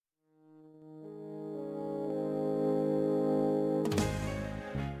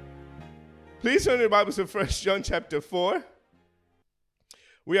Please turn your Bibles to 1 John chapter 4.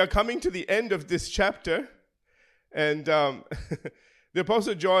 We are coming to the end of this chapter, and the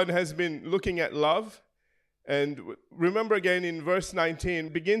Apostle John has been looking at love. And remember again in verse 19,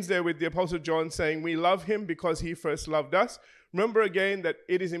 begins there with the Apostle John saying, we love him because he first loved us. Remember again that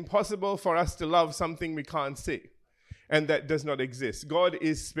it is impossible for us to love something we can't see and that does not exist. God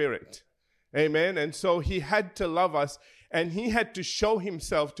is spirit. Amen. And so he had to love us, and he had to show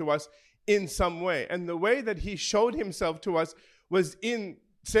himself to us in some way. And the way that he showed himself to us was in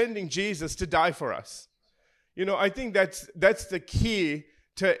sending Jesus to die for us. You know, I think that's the key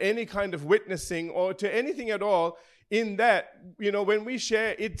to any kind of witnessing or to anything at all, in that, you know, when we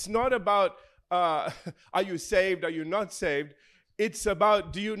share, it's not about are you saved, are you not saved? It's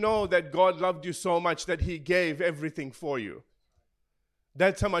about, do you know that God loved you so much that he gave everything for you?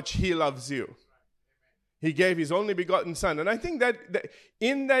 That's how much he loves you. He gave his only begotten son. And I think that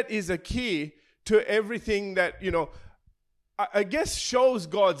in that is a key to everything that, you know, I guess shows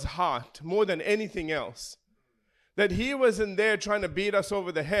God's heart more than anything else. That he wasn't there trying to beat us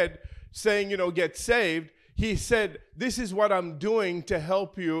over the head saying, you know, get saved. He said, this is what I'm doing to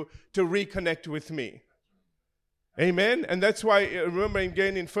help you to reconnect with me. Amen. And that's why, remember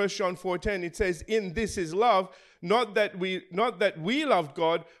again in 1 John 4:10, it says, in this is love, not that we loved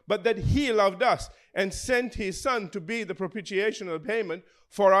God, but that he loved us and sent his son to be the propitiation or the payment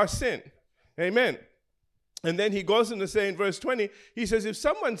for our sin. Amen. And then he goes on to say in verse 20, he says, if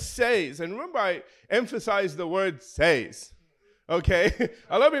someone says, and remember I emphasize the word says, okay?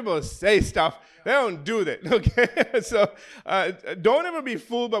 A lot of people say stuff, they don't do that, okay? So don't ever be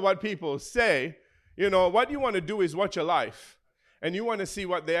fooled by what people say. You know, what you want to do is watch a life, and you want to see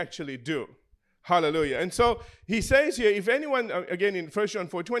what they actually do. Hallelujah. And so he says here, if anyone, again in 1 John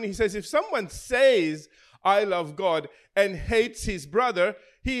 4:20, he says, if someone says, I love God, and hates his brother,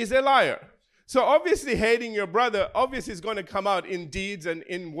 he is a liar. So obviously hating your brother, obviously is going to come out in deeds and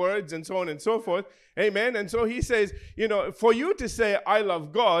in words and so on and so forth. Amen. And so he says, you know, for you to say, I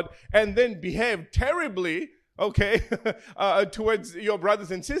love God, and then behave terribly, okay, towards your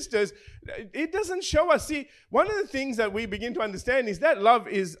brothers and sisters, it doesn't show us. See, one of the things that we begin to understand is that love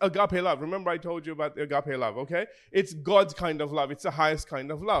is agape love. Remember I told you about the agape love, okay? It's God's kind of love. It's the highest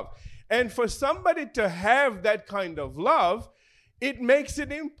kind of love. And for somebody to have that kind of love, it makes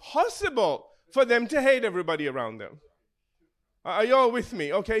it impossible for them to hate everybody around them. Are you all with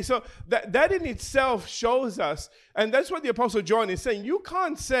me? Okay, so that in itself shows us, and that's what the Apostle John is saying. You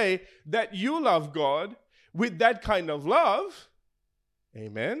can't say that you love God with that kind of love,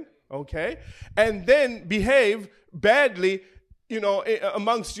 amen, okay, and then behave badly, you know,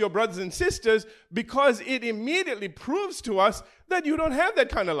 amongst your brothers and sisters, because it immediately proves to us that you don't have that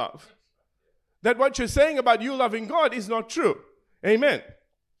kind of love. That what you're saying about you loving God is not true, amen.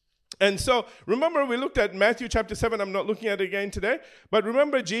 And so, remember, we looked at Matthew chapter 7. I'm not looking at it again today. But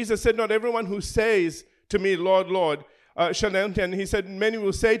remember, Jesus said, not everyone who says to me, Lord, Lord, shall enter. And he said, many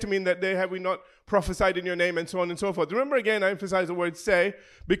will say to me in that day, have we not prophesied in your name, and so on and so forth. Remember, again, I emphasize the word say,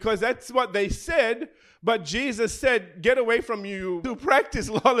 because that's what they said. But Jesus said, get away from you who practice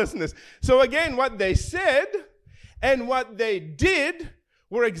lawlessness. So again, what they said and what they did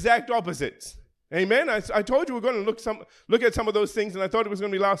were exact opposites. Amen. I told you we're going to look at some of those things, and I thought it was going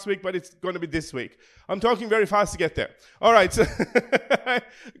to be last week, but it's going to be this week. I'm talking very fast to get there. All right, so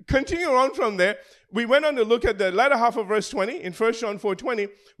continue on from there. We went on to look at the latter half of verse 20 in 1 John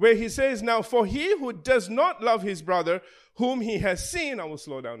 4:20, where he says, now for he who does not love his brother whom he has seen, I will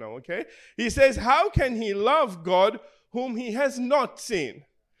slow down now, okay? He says, how can he love God whom he has not seen?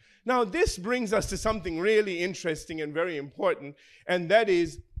 Now this brings us to something really interesting and very important, and that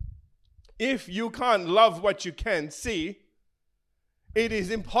is, if you can't love what you can see, it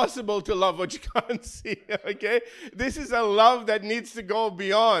is impossible to love what you can't see, okay? This is a love that needs to go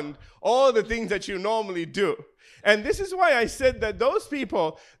beyond all the things that you normally do. And this is why I said that those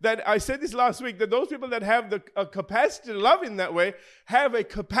people, that I said this last week, that those people that have the capacity to love in that way, have a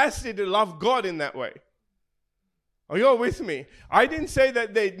capacity to love God in that way. Are you all with me? I didn't say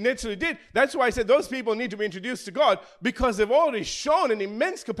that they naturally did. That's why I said those people need to be introduced to God, because they've already shown an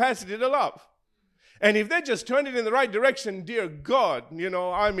immense capacity to love. And if they just turn it in the right direction, dear God, you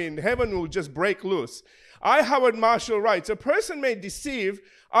know, I mean, heaven will just break loose. Howard Marshall writes, a person may deceive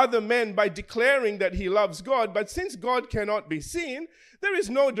other men by declaring that he loves God, but since God cannot be seen, there is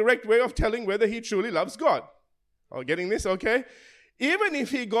no direct way of telling whether he truly loves God. Oh, getting this? Okay. Even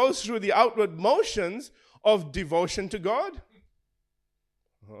if he goes through the outward motions of devotion to God.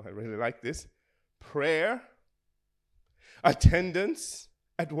 Oh, I really like this. Prayer, attendance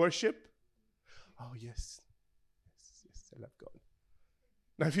at worship. Oh, yes. Yes, I love God.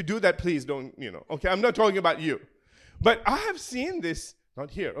 Now, if you do that, please don't, okay? I'm not talking about you. But I have seen this, not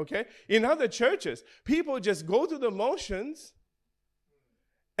here, okay? In other churches, people just go through the motions,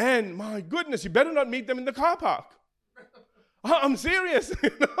 and my goodness, you better not meet them in the car park. I'm serious,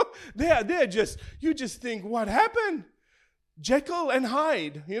 They're just, you just think, what happened? Jekyll and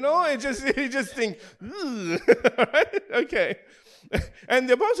Hyde, you just think, right? Okay. And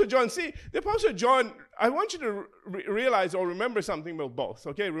the Apostle John, I want you to realize or remember something about both,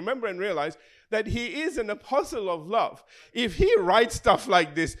 okay? Remember and realize that he is an apostle of love. If he writes stuff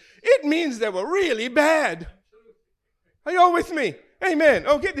like this, it means they were really bad. Are you all with me? Amen.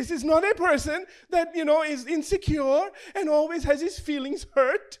 Okay, this is not a person that, is insecure and always has his feelings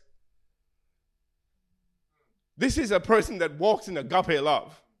hurt. This is a person that walks in agape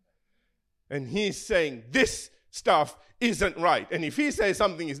love. And he's saying this stuff isn't right. And if he says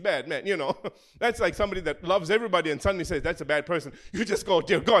something is bad, man, that's like somebody that loves everybody and suddenly says that's a bad person. You just go,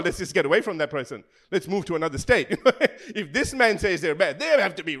 dear God, let's just get away from that person. Let's move to another state. If this man says they're bad, they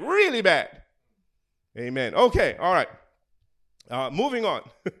have to be really bad. Amen. Okay, all right. Moving on.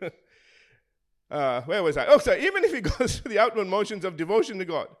 Where was I? Oh, sorry. Even if he goes through the outward motions of devotion to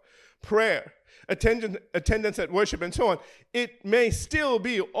God, prayer, attendance at worship, and so on, it may still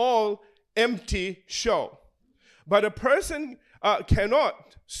be all empty show. But a person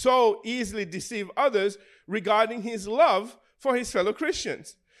cannot so easily deceive others regarding his love for his fellow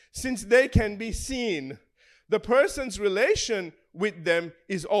Christians, since they can be seen. The person's relation with them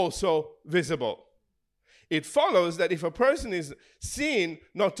is also visible. It follows that if a person is seen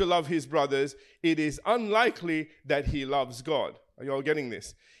not to love his brothers, it is unlikely that he loves God. Are you all getting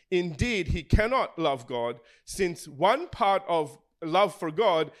this? Indeed, he cannot love God, since one part of love for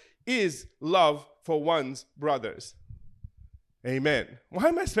God is love for one's brothers. Amen. Why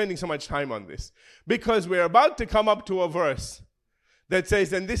am I spending so much time on this? Because we're about to come up to a verse that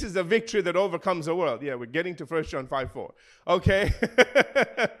says, and this is the victory that overcomes the world. Yeah, we're getting to 1 John 5:4. Okay?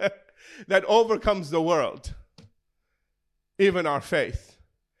 That overcomes the world, even our faith.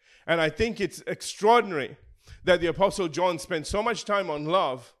 And I think it's extraordinary that the Apostle John spent so much time on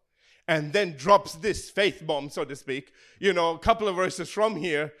love and then drops this faith bomb, so to speak, a couple of verses from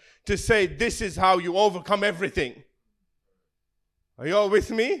here to say this is how you overcome everything. Are you all with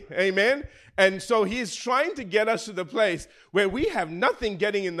me? Amen? And so he's trying to get us to the place where we have nothing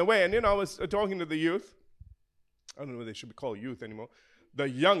getting in the way. And I was talking to the youth. I don't know if they should be called youth anymore. The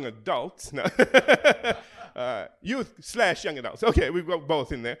young adults. No. Youth/young adults. Okay, we've got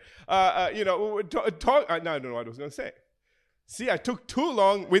both in there. I don't know what I was going to say. See, I took too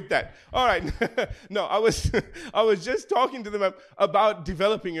long with that. All right. No, I was just talking to them about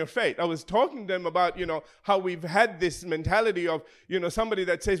developing your faith. I was talking to them about, how we've had this mentality of, somebody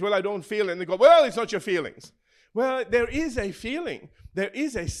that says, well, I don't feel it. And they go, well, it's not your feelings. Well, there is a feeling. There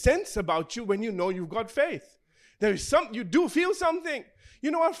is a sense about you when you know you've got faith. There is you do feel something.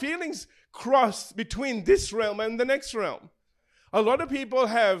 Our feelings cross between this realm and the next realm. A lot of people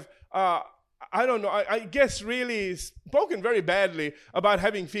have, I guess really spoken very badly about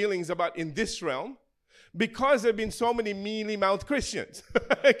having feelings about in this realm because there have been so many mealy-mouthed Christians.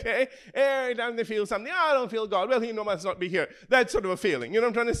 Okay? Every time they feel something, I don't feel God. Well, he must not be here. That sort of a feeling. You know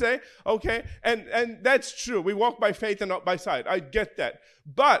what I'm trying to say? Okay? And that's true. We walk by faith and not by sight. I get that.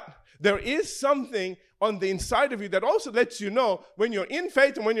 But there is something on the inside of you that also lets you know when you're in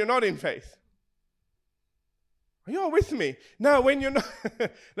faith and when you're not in faith. Are you all with me? Now, when you're not,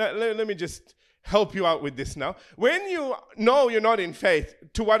 let me just help you out with this now. When you know you're not in faith,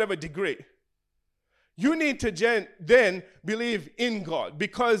 to whatever degree, you need to then believe in God,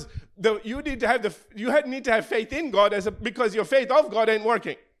 because you need to have faith in God because your faith of God ain't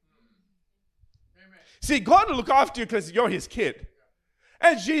working. Amen. See, God will look after you because you're his kid.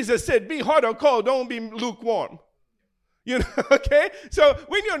 As Jesus said, be hot or cold, don't be lukewarm. Okay? So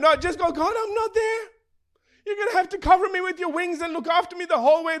when you're not, just go, God, I'm not there. You're going to have to cover me with your wings and look after me the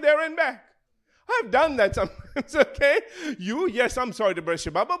whole way there and back. I've done that sometimes, okay? Yes, I'm sorry to burst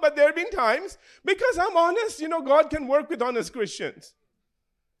your bubble, but there have been times, because I'm honest, God can work with honest Christians.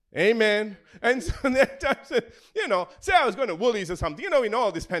 Amen. And so there are times, say I was going to Woolies or something, in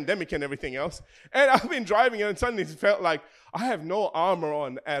all this pandemic and everything else, and I've been driving and suddenly it felt like I have no armor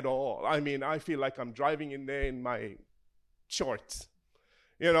on at all. I mean, I feel like I'm driving in there in my shorts.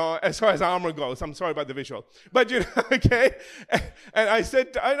 As far as armor goes. I'm sorry about the visual. But, okay? And I've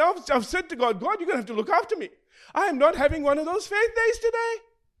said to God, you're going to have to look after me. I am not having one of those faith days today.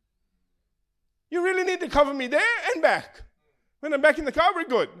 You really need to cover me there and back. When I'm back in the car, we're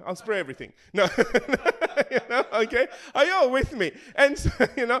good. I'll spray everything. No. Okay? Are you all with me? And so,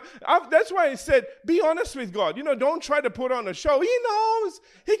 that's why I said, be honest with God. Don't try to put on a show. He knows.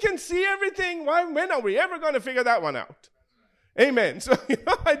 He can see everything. When are we ever going to figure that one out? Amen. So,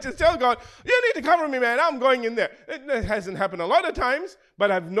 I just tell God, you need to cover me, man. I'm going in there. It hasn't happened a lot of times,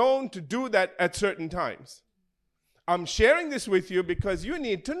 but I've known to do that at certain times. I'm sharing this with you because you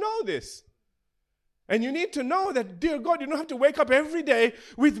need to know this. And you need to know that, dear God, you don't have to wake up every day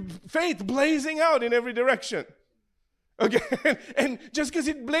with faith blazing out in every direction. Okay? And just because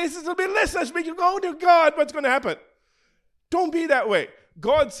it blazes a bit less, that's make you go, oh, dear God, what's going to happen? Don't be that way.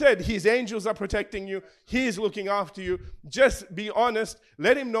 God said his angels are protecting you. He's looking after you. Just be honest.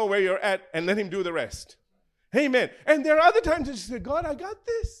 Let him know where you're at and let him do the rest. Amen. And there are other times that you say, God, I got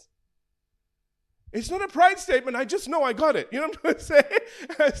this. It's not a pride statement. I just know I got it. You know what I'm trying to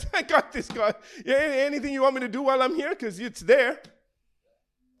say? I got this, God. Yeah, anything you want me to do while I'm here? Because it's there.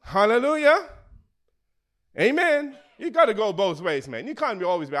 Hallelujah. Amen. You got to go both ways, man. You can't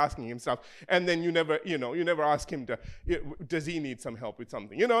always be asking him stuff, and then you never ask him does he need some help with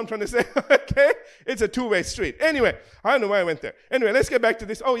something? You know what I'm trying to say? Okay? It's a two-way street. Anyway, I don't know why I went there. Anyway, let's get back to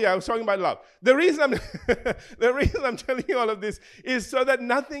this. Oh, yeah, I was talking about love. The reason I'm telling you all of this is so that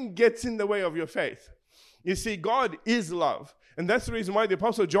nothing gets in the way of your faith. You see, God is love. And that's the reason why the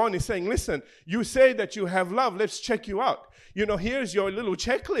Apostle John is saying, listen, you say that you have love. Let's check you out. Here's your little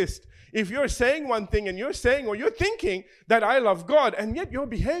checklist. If you're saying one thing and you're saying or you're thinking that I love God and yet you're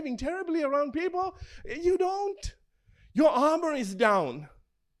behaving terribly around people, you don't. Your armor is down.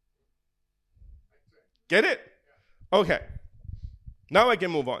 Get it? Okay. Now I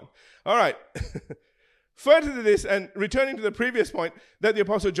can move on. All right. Further to this, and returning to the previous point that the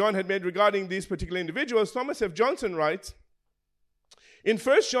Apostle John had made regarding these particular individuals, Thomas F. Johnson writes, in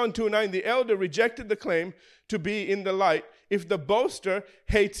 1 John 2:9, the elder rejected the claim to be in the light if the boaster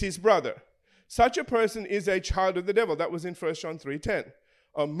hates his brother. Such a person is a child of the devil. That was in 1 John 3:10.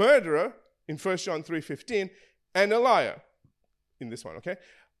 A murderer in 1 John 3:15, and a liar in this one, okay?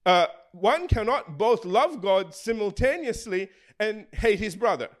 One cannot both love God simultaneously and hate his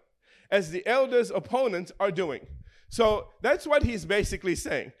brother, as the elder's opponents are doing. So that's what he's basically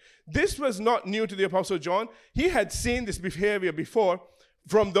saying. This was not new to the Apostle John. He had seen this behavior before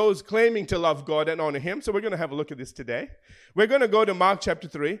from those claiming to love God and honor him. So we're going to have a look at this today. We're going to go to Mark chapter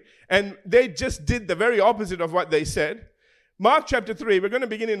 3, and they just did the very opposite of what they said. Mark chapter 3, we're going to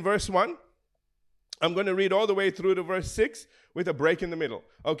begin in verse 1. I'm going to read all the way through to verse 6 with a break in the middle,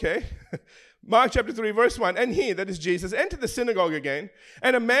 okay? Mark chapter 3, verse 1, and he, that is Jesus, entered the synagogue again,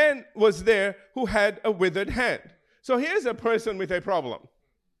 and a man was there who had a withered hand. So here's a person with a problem.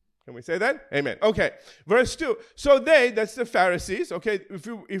 Can we say that? Amen. Okay. Verse 2. So they, that's the Pharisees, okay,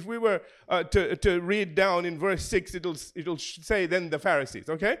 if we were to read down in verse 6, it'll say then the Pharisees,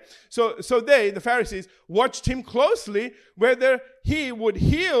 okay? So they, the Pharisees, watched him closely whether he would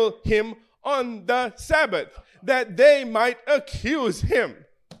heal him on the Sabbath, that they might accuse him.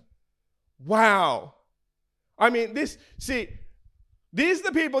 Wow. I mean, these are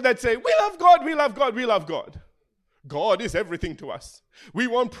the people that say, we love God, we love God, we love God. God is everything to us. We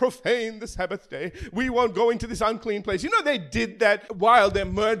won't profane the Sabbath day. We won't go into this unclean place. They did that while they're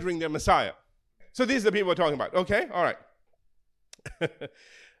murdering their Messiah. So these are the people we're talking about. Okay? All right.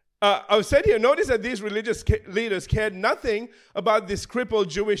 I said here, notice that these religious leaders cared nothing about this crippled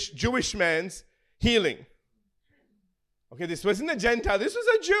Jewish man's healing. Okay, this wasn't a Gentile. This was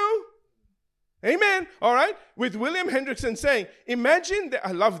a Jew. Amen. All right. With William Hendrickson saying,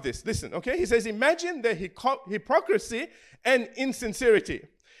 I love this. Listen, okay. He says, imagine the hypocrisy and insincerity.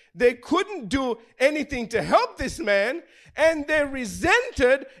 They couldn't do anything to help this man, and they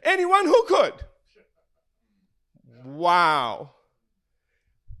resented anyone who could. Wow.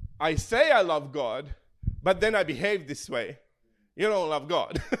 I say I love God, but then I behave this way. You don't love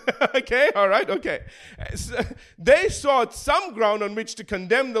God. Okay. All right. Okay. So they sought some ground on which to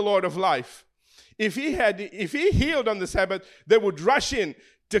condemn the Lord of life. If he healed on the Sabbath, they would rush in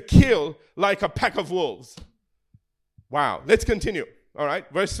to kill like a pack of wolves. Wow. Let's continue. All right.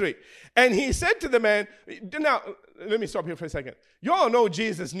 Verse 3. And he said to the man, now, let me stop here for a second. You all know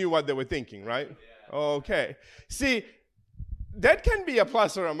Jesus knew what they were thinking, right? Yeah. Okay. See, that can be a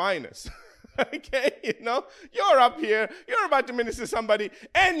plus or a minus. Okay, you're up here, you're about to minister to somebody,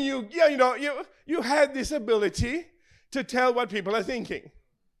 and you had this ability to tell what people are thinking.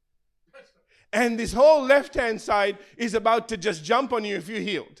 And this whole left-hand side is about to just jump on you if you're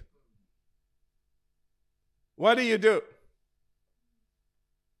healed. What do?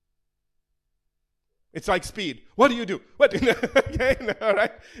 It's like speed. What do you do? Okay, all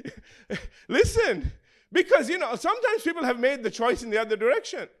right. Listen, because, sometimes people have made the choice in the other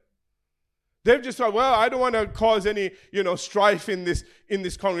direction. They've just thought, well, I don't want to cause any, strife in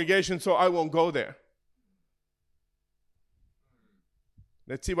this congregation, so I won't go there.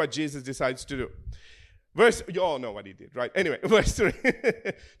 Let's see what Jesus decides to do. You all know what he did, right? Anyway, verse 3.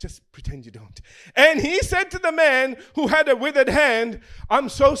 Just pretend you don't. And he said to the man who had a withered hand, I'm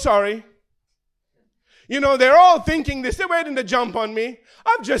so sorry. They're all thinking this. They're waiting to jump on me.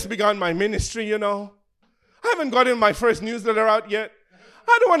 I've just begun my ministry, I haven't gotten my first newsletter out yet.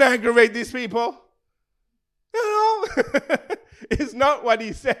 I don't want to aggravate these people. It's not what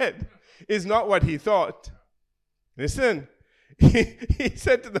he said. It's not what he thought. Listen. He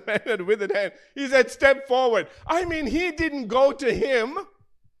said to the man with a withered hand, he said, step forward. He didn't go to him.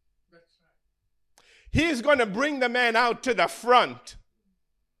 He's going to bring the man out to the front.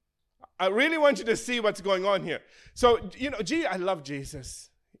 I really want you to see what's going on here. So, I love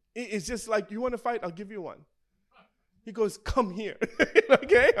Jesus. It's just like, you want to fight? I'll give you one. He goes, come here.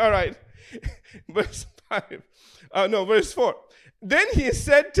 Okay, all right. Verse 4. Then he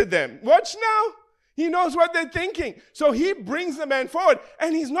said to them, watch now. He knows what they're thinking. So he brings the man forward,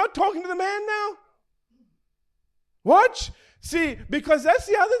 and he's not talking to the man now. Watch. See, because that's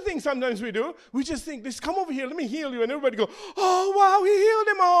the other thing sometimes we do. We just think, just come over here, let me heal you. And everybody go, oh, wow, he healed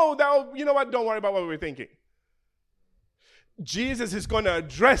him. Oh, you know what? Don't worry about what we're thinking. Jesus is going to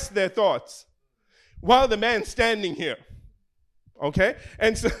address their thoughts while the man's standing here. Okay?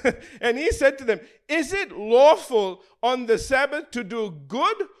 And he said to them, is it lawful on the Sabbath to do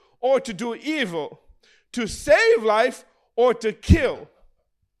good or to do evil, to save life or to kill?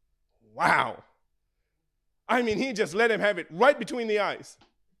 Wow. He just let him have it right between the eyes.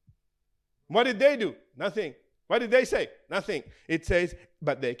 What did they do? Nothing. What did they say? Nothing. It says,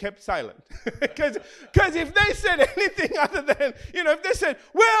 but they kept silent. Because if they said anything other than, if they said,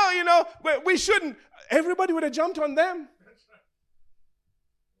 well, we shouldn't, everybody would have jumped on them.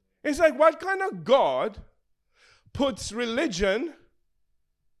 It's like, what kind of God puts religion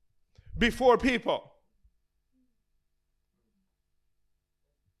before people?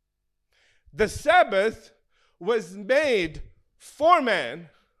 The Sabbath was made for man,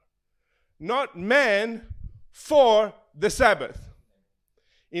 not man for the Sabbath.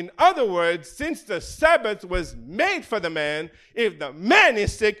 In other words, since the Sabbath was made for the man, if the man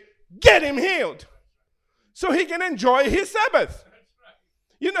is sick, get him healed so he can enjoy his Sabbath.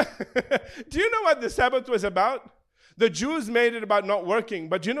 Do you know what the Sabbath was about? The Jews made it about not working,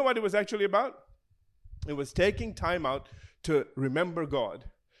 but do you know what it was actually about? It was taking time out to remember God,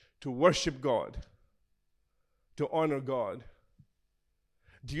 to worship God, to honor God.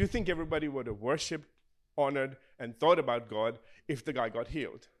 Do you think everybody would have worshipped, honored, and thought about God if the guy got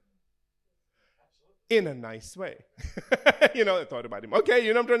healed? In a nice way. They thought about him. Okay,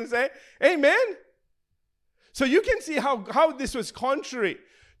 you know what I'm trying to say? Amen? So you can see how this was contrary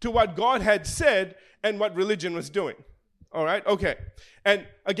to what God had said and what religion was doing. All right? Okay. And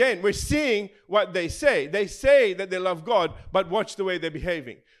again, we're seeing what they say. They say that they love God, but watch the way they're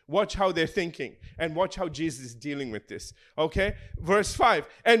behaving. Watch how they're thinking. And watch how Jesus is dealing with this. Okay? Verse 5.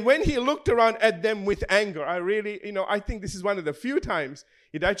 And when he looked around at them with anger, I think this is one of the few times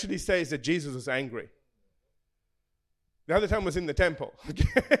it actually says that Jesus was angry. The other time was in the temple,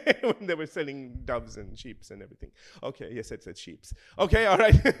 okay? When they were selling doves and sheep and everything. Okay, yes, it said sheep. Okay, all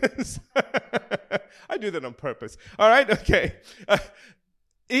right. I do that on purpose. All right, okay.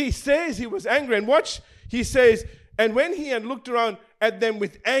 He says he was angry. And watch, he says, and when he had looked around at them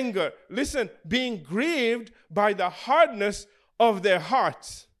with anger, listen, being grieved by the hardness of their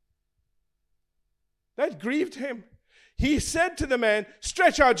hearts. That grieved him. He said to the man,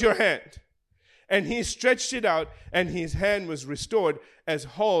 stretch out your hand. And he stretched it out, and his hand was restored as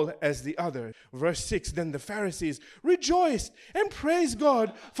whole as the other. Verse 6, then the Pharisees rejoiced and praised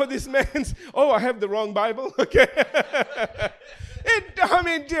God for this man's... Oh, I have the wrong Bible? Okay.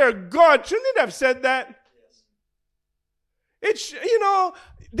 Dear God, shouldn't it have said that?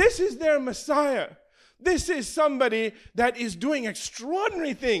 This is their Messiah. This is somebody that is doing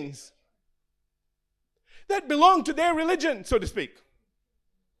extraordinary things that belong to their religion, so to speak.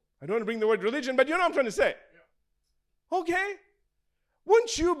 I don't want to bring the word religion, but you know what I'm trying to say. Yeah. Okay?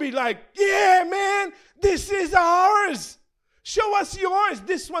 Wouldn't you be like, yeah, man, this is ours. Show us yours.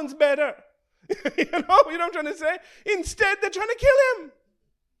 This one's better. You know what I'm trying to say? Instead, they're trying to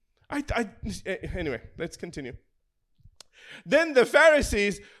kill him. Anyway, let's continue. Then the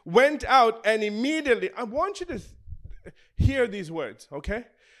Pharisees went out and immediately, I want you to hear these words, okay?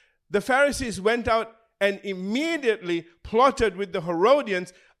 The Pharisees went out and immediately plotted with the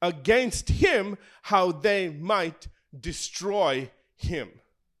Herodians against him, how they might destroy him.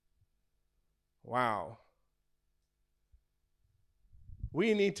 Wow.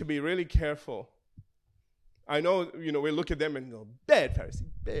 we need to be really careful. I know, we look at them and go, bad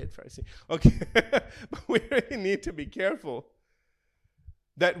Pharisee. Okay, but we really need to be careful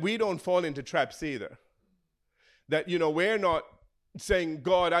that we don't fall into traps either. That, we're not saying,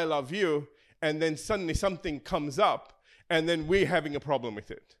 God, I love you, and then suddenly something comes up, and then we're having a problem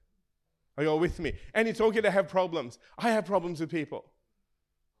with it. Are you all with me? And it's okay to have problems. I have problems with people.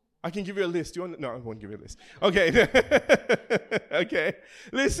 I can give you a list. No, I won't give you a list. Okay. Okay.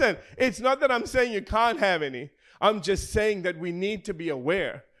 Listen, it's not that I'm saying you can't have any. I'm just saying that we need to be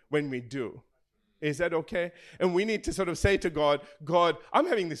aware when we do. Is that okay? And we need to sort of say to God, God, I'm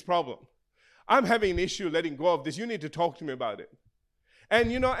having this problem. I'm having an issue letting go of this. You need to talk to me about it.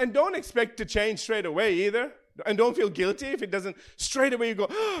 And, and don't expect to change straight away either. And don't feel guilty if it doesn't straight away you go,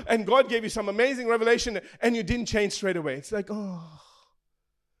 oh, and God gave you some amazing revelation and you didn't change straight away. It's like, oh.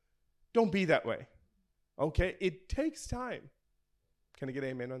 Don't be that way, okay? It takes time. Can I get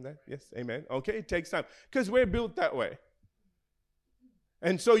amen on that? Yes, amen. Okay, it takes time because we're built that way.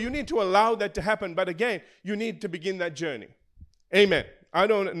 And so you need to allow that to happen. But again, you need to begin that journey. Amen.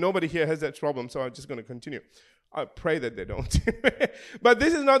 Nobody here has that problem, so I'm just going to continue. I pray that they don't. But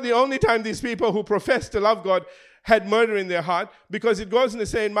this is not the only time these people who profess to love God had murder in their heart, because it goes on to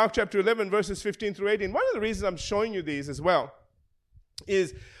say in Mark chapter 11, verses 15 through 18. One of the reasons I'm showing you these as well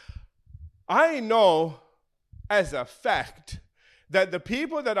is I know as a fact that the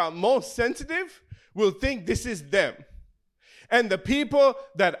people that are most sensitive will think this is them. And the people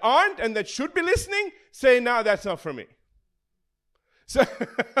that aren't and that should be listening say, no, that's not for me. So,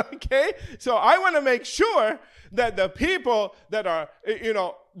 okay? So I want to make sure that the people that are,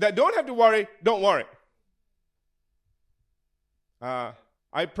 that don't have to worry, don't worry.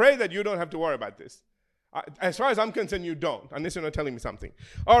 I pray that you don't have to worry about this. As far as I'm concerned, you don't, unless you're not telling me something.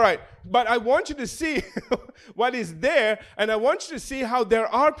 All right, but I want you to see what is there, and I want you to see how there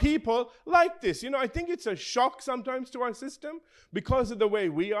are people like this. I think it's a shock sometimes to our system because of the way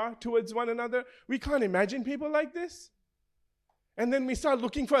we are towards one another. We can't imagine people like this. And then we start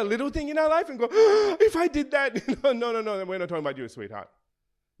looking for a little thing in our life and go, oh, if I did that. No, we're not talking about you, sweetheart.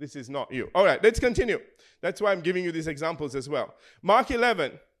 This is not you. All right, let's continue. That's why I'm giving you these examples as well. Mark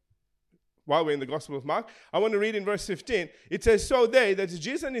 11. While we're in the Gospel of Mark, I want to read in verse 15. It says, so they, that is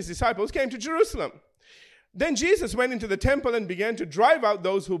Jesus and his disciples, came to Jerusalem. Then Jesus went into the temple and began to drive out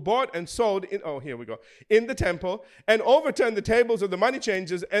those who bought and sold in the temple, and overturned the tables of the money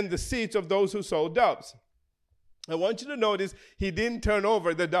changers and the seats of those who sold doves. I want you to notice he didn't turn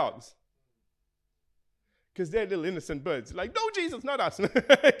over the doves. Because they're little innocent birds. Like, no, Jesus, not us.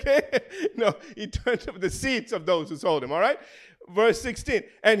 Okay? No, he turned over the seats of those who sold him, all right? Verse 16,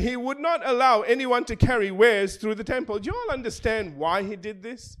 and he would not allow anyone to carry wares through the temple. Do you all understand why he did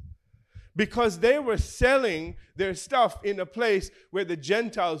this? Because they were selling their stuff in a place where the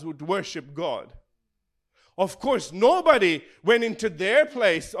Gentiles would worship God. Of course, nobody went into their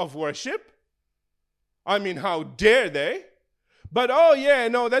place of worship. I mean, how dare they? But,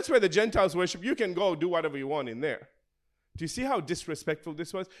 that's where the Gentiles worship. You can go do whatever you want in there. Do you see how disrespectful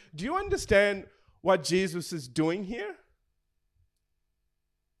this was? Do you understand what Jesus is doing here?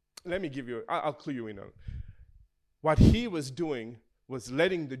 Let me give you, I'll clue you in on it. What he was doing was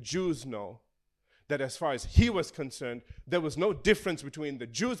letting the Jews know that as far as he was concerned, there was no difference between the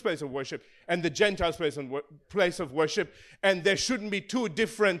Jews' place of worship and the Gentiles' place of worship, and there shouldn't be two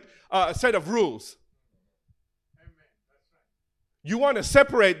different set of rules. Amen. That's right. You want to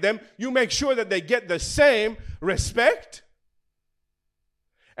separate them, you make sure that they get the same respect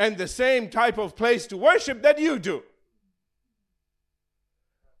and the same type of place to worship that you do.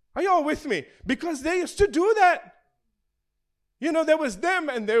 Are you all with me? Because they used to do that. There was them,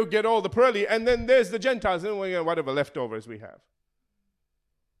 and they would get all the pearly, and then there's the Gentiles, and whatever leftovers we have.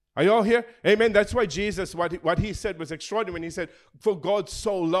 Are you all here? Amen. That's why Jesus, what he said was extraordinary when he said, for God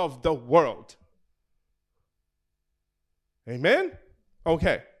so loved the world. Amen?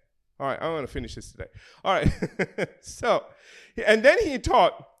 Okay. All right, I want to finish this today. All right. And then he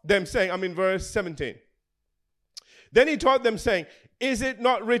taught them, saying, I'm in verse 17. Then he taught them, saying, is it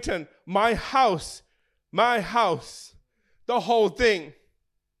not written, my house, the whole thing?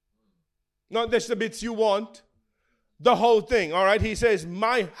 Not just the bits you want, the whole thing, all right? He says,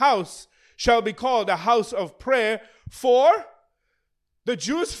 my house shall be called a house of prayer for the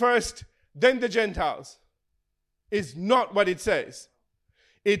Jews first, then the Gentiles. Is not what it says.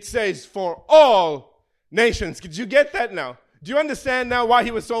 It says for all nations. Did you get that now? Do you understand now why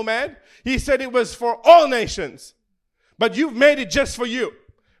he was so mad? He said it was for all nations. But you've made it just for you.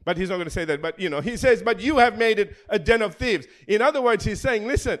 But he's not going to say that. But, he says, but you have made it a den of thieves. In other words, he's saying,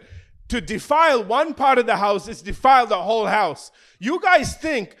 listen, to defile one part of the house is defile the whole house. You guys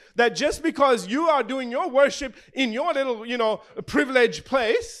think that just because you are doing your worship in your little, privileged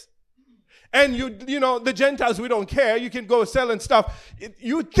place, and the Gentiles, we don't care, you can go selling stuff.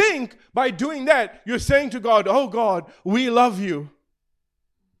 You think by doing that, you're saying to God, oh God, we love you.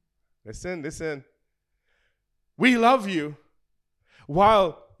 Listen. We love you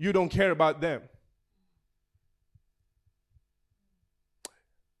while you don't care about them.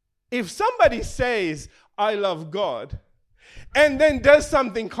 If somebody says, I love God, and then does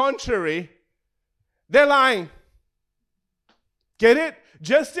something contrary, they're lying. Get it?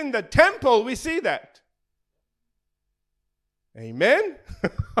 Just in the temple, we see that. Amen?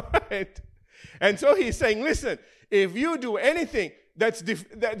 All right. And so he's saying, listen, if you do anything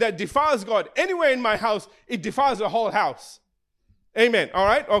that defiles God anywhere in my house, it defiles the whole house. Amen. All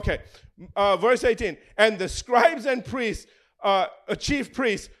right? Okay. Verse 18. And the scribes and priests, chief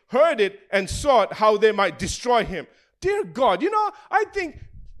priests, heard it and sought how they might destroy him. Dear God, I think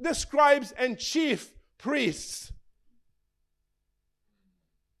the scribes and chief priests,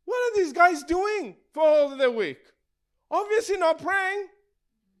 what are these guys doing for all of their week? Obviously not praying.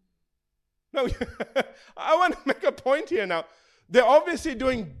 No, I want to make a point here now. They're obviously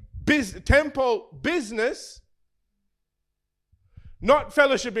doing temple business, not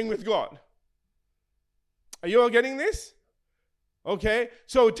fellowshipping with God. Are you all getting this? Okay,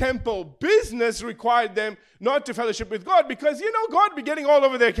 so temple business required them not to fellowship with God because, God be getting all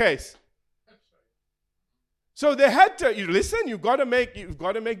over their case. So they had to, you've got to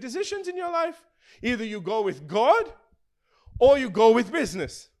make decisions in your life. Either you go with God or you go with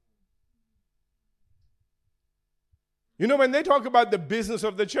business. When they talk about the business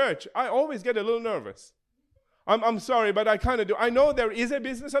of the church, I always get a little nervous. I'm sorry, but I kind of do. I know there is a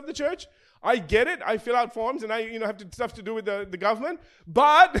business of the church. I get it. I fill out forms and I, have stuff to do with the government.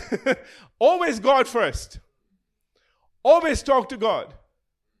 But always God first. Always talk to God.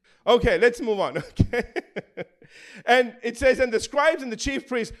 Okay, let's move on. Okay. And it says, and the scribes and the chief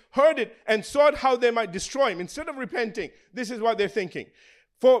priests heard it and sought how they might destroy him. Instead of repenting, this is what they're thinking.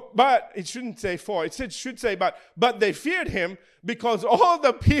 But it shouldn't say for. It should say but they feared him because all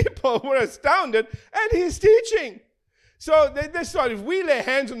the people were astounded and he's teaching. So they thought, if we lay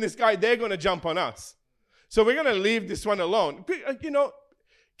hands on this guy, they're going to jump on us. So we're going to leave this one alone.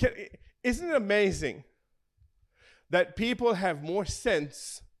 Isn't it amazing that people have more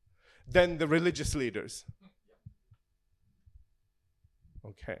sense than the religious leaders?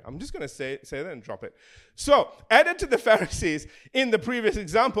 Okay, I'm just going to say that and drop it. So, added to the Pharisees in the previous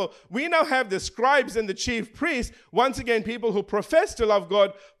example, we now have the scribes and the chief priests, once again people who profess to love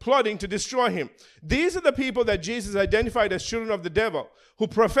God, plotting to destroy him. These are the people that Jesus identified as children of the devil, who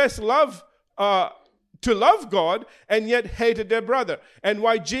profess to love God and yet hated their brother. And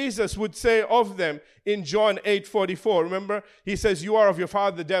why Jesus would say of them in John 8:44, remember, he says, you are of your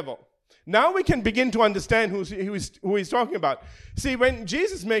father the devil. Now we can begin to understand who he's talking about. See, when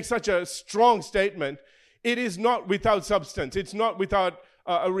Jesus makes such a strong statement, it is not without substance. It's not without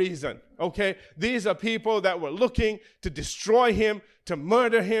a reason, okay? These are people that were looking to destroy him, to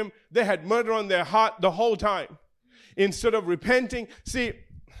murder him. They had murder on their heart the whole time. Instead of repenting, see,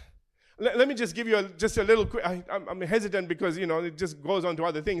 let me just give you just a little quick, I'm hesitant because, it just goes on to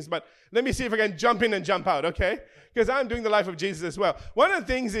other things, but let me see if I can jump in and jump out, okay? Because I'm doing the life of Jesus as well. One of the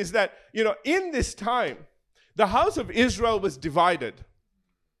things is that, in this time, the house of Israel was divided.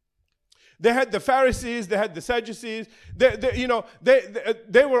 They had the Pharisees, they had the Sadducees,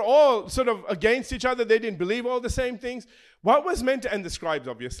 they were all sort of against each other. They didn't believe all the same things. What was meant to, and the scribes,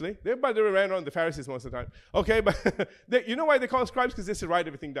 obviously. They ran around the Pharisees most of the time. Okay, but you know why they call scribes? Because they used to write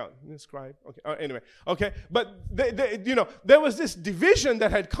everything down. Scribe. Okay. Anyway. Okay, but there was this division that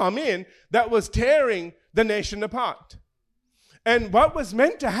had come in that was tearing the nation apart. And what was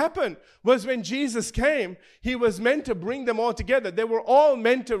meant to happen was when Jesus came, he was meant to bring them all together. They were all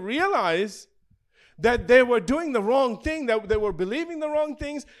meant to realize that they were doing the wrong thing, that they were believing the wrong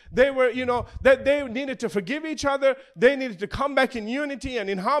things. They were, that they needed to forgive each other. They needed to come back in unity and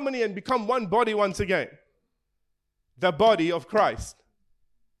in harmony and become one body once again. The body of Christ.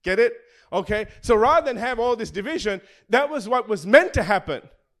 Get it? Okay? So rather than have all this division, that was what was meant to happen.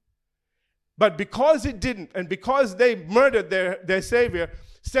 But because it didn't, and because they murdered their Savior,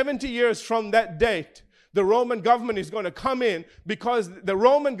 70 years from that date, the Roman government is going to come in because the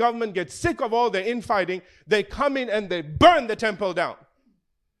Roman government gets sick of all their infighting. They come in and they burn the temple down.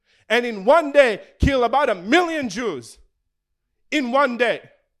 And in one day, kill about 1 million Jews. In one day.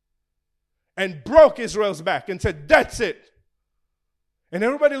 And broke Israel's back and said, that's it. And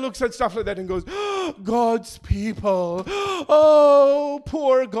everybody looks at stuff like that and goes, oh, God's people. Oh,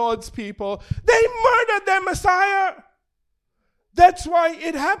 poor God's people. They murdered their Messiah. That's why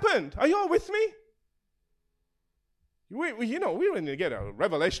it happened. Are you all with me? We need to get a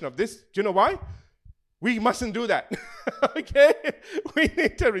revelation of this. Do you know why? We mustn't do that. Okay? We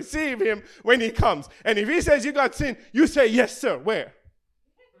need to receive him when he comes. And if he says you got sin, you say, yes, sir. Where?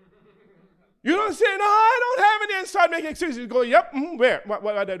 You don't say, no, I don't have any, and start making excuses. You go, yep, where? What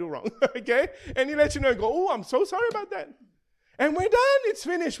did I do wrong? Okay? And he lets you know, and go, oh, I'm so sorry about that. And we're done. It's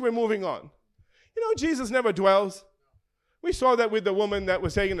finished. We're moving on. Jesus never dwells. We saw that with the woman that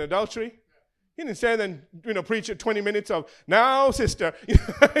was taken in adultery. He didn't stand and preach 20 minutes of, now, sister.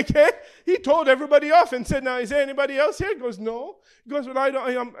 Okay? He told everybody off and said, now, is there anybody else here? He goes, no. He goes, well,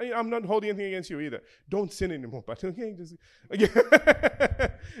 I'm not holding anything against you either. Don't sin anymore. But okay, just, again.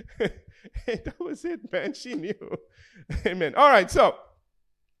 That was it, man. She knew. Amen. All right, so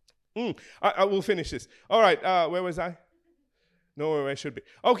I will finish this. All right, where was I? No, where I should be.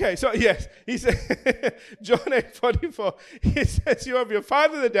 Okay, so yes, he said, John 8:44, he says, you have your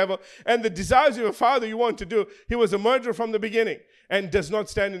father the devil, and the desires of your father you want to do. He was a murderer from the beginning and does not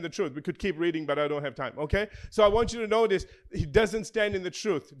stand in the truth. We could keep reading, but I don't have time, okay? So I want you to notice, he doesn't stand in the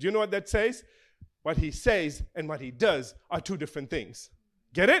truth. Do you know what that says? What he says and what he does are two different things.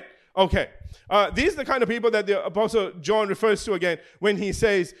 Get it? Okay. These are the kind of people that the Apostle John refers to again when he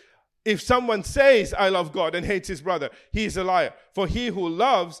says, if someone says, I love God and hates his brother, he is a liar. For he who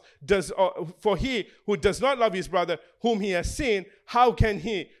does not love his brother whom he has seen, how can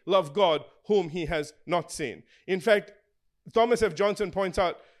he love God whom he has not seen? In fact, Thomas F. Johnson points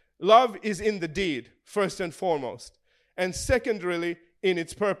out, love is in the deed, first and foremost, and secondarily in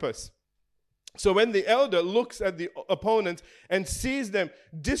its purpose. So when the elder looks at the opponents and sees them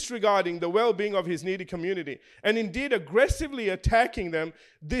disregarding the well-being of his needy community and indeed aggressively attacking them,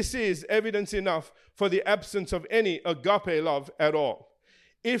 this is evidence enough for the absence of any agape love at all.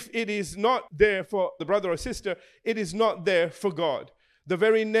 If it is not there for the brother or sister, it is not there for God. The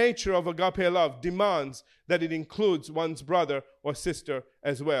very nature of agape love demands that it includes one's brother or sister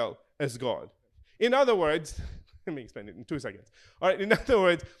as well as God. In other words, let me explain it in 2 seconds. All right, in other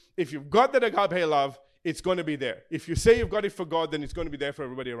words, if you've got that agape love, it's going to be there. If you say you've got it for God, then it's going to be there for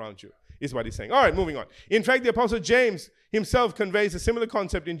everybody around you, is what he's saying. All right, moving on. In fact, the Apostle James himself conveys a similar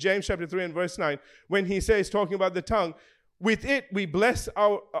concept in James chapter 3 and verse 9, when he says, talking about the tongue, with it we bless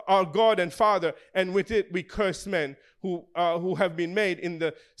our God and Father, and with it we curse men who have been made in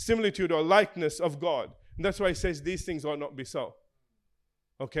the similitude or likeness of God. And that's why he says these things ought not be so.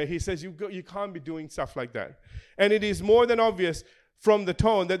 Okay, he says you can't be doing stuff like that. And it is more than obvious from the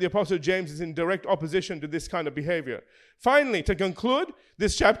tone that the Apostle James is in direct opposition to this kind of behavior. Finally, to conclude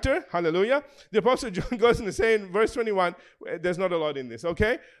this chapter, hallelujah, the Apostle John goes on to say in verse 21, there's not a lot in this,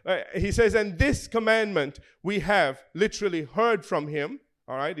 okay? He says, and this commandment we have literally heard from him,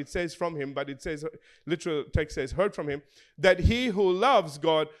 all right? It says from him, but it says, literal text says heard from him, that he who loves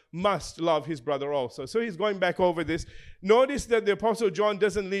God must love his brother also. So he's going back over this. Notice that the Apostle John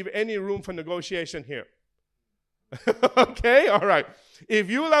doesn't leave any room for negotiation here. Okay, all right. If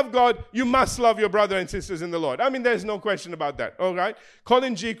you love God, you must love your brother and sisters in the Lord. I mean, there's no question about that, all right?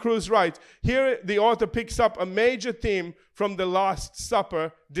 Colin G. Cruz writes, here the author picks up a major theme from the Last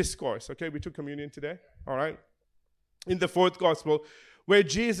Supper discourse. Okay, we took communion today, all right? In the fourth gospel, where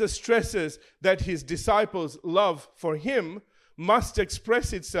Jesus stresses that his disciples' love for him must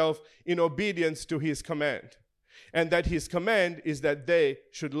express itself in obedience to his command, and that his command is that they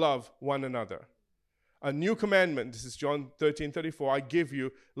should love one another. A new commandment, this is John 13:34, I give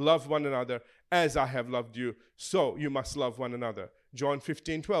you, love one another as I have loved you, so you must love one another. John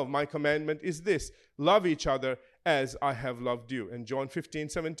 15:12, my commandment is this, love each other as I have loved you. And John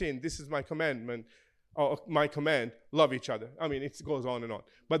 15:17, this is my commandment, or my command, love each other. I mean, it goes on and on.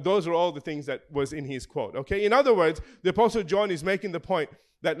 But those are all the things that was in his quote, okay? In other words, the Apostle John is making the point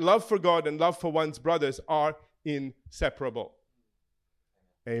that love for God and love for one's brothers are inseparable.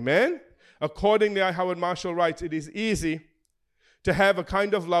 Amen? Accordingly, Howard Marshall writes, it is easy to have a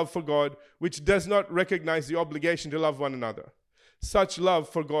kind of love for God which does not recognize the obligation to love one another. Such love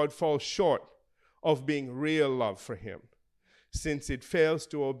for God falls short of being real love for him, since it fails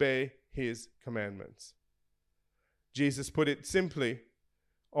to obey his commandments. Jesus put it simply,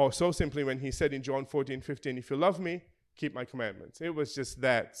 or so simply, when he said in John 14:15, if you love me, keep my commandments. It was just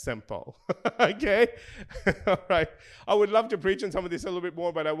that simple. Okay? All right. I would love to preach on some of this a little bit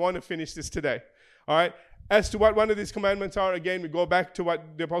more, but I want to finish this today. All right? As to what one of these commandments are, again, we go back to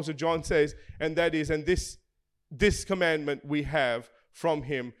what the Apostle John says, and that is, and this commandment we have from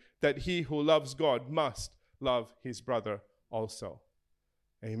him, that he who loves God must love his brother also.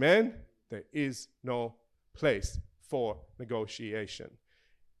 Amen? There is no place for negotiation.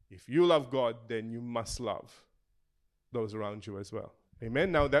 If you love God, then you must love those around you as well.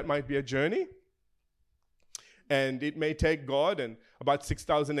 Amen? Now, that might be a journey, and it may take God and about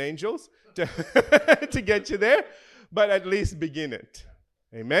 6,000 angels to get you there, but at least begin it.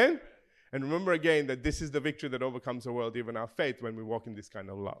 Amen? And remember again that this is the victory that overcomes the world, even our faith, when we walk in this kind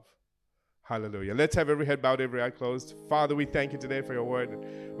of love. Hallelujah. Let's have every head bowed, every eye closed. Father, we thank you today for your word.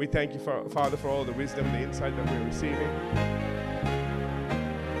 We thank you, Father, for all the wisdom and the insight that we're receiving.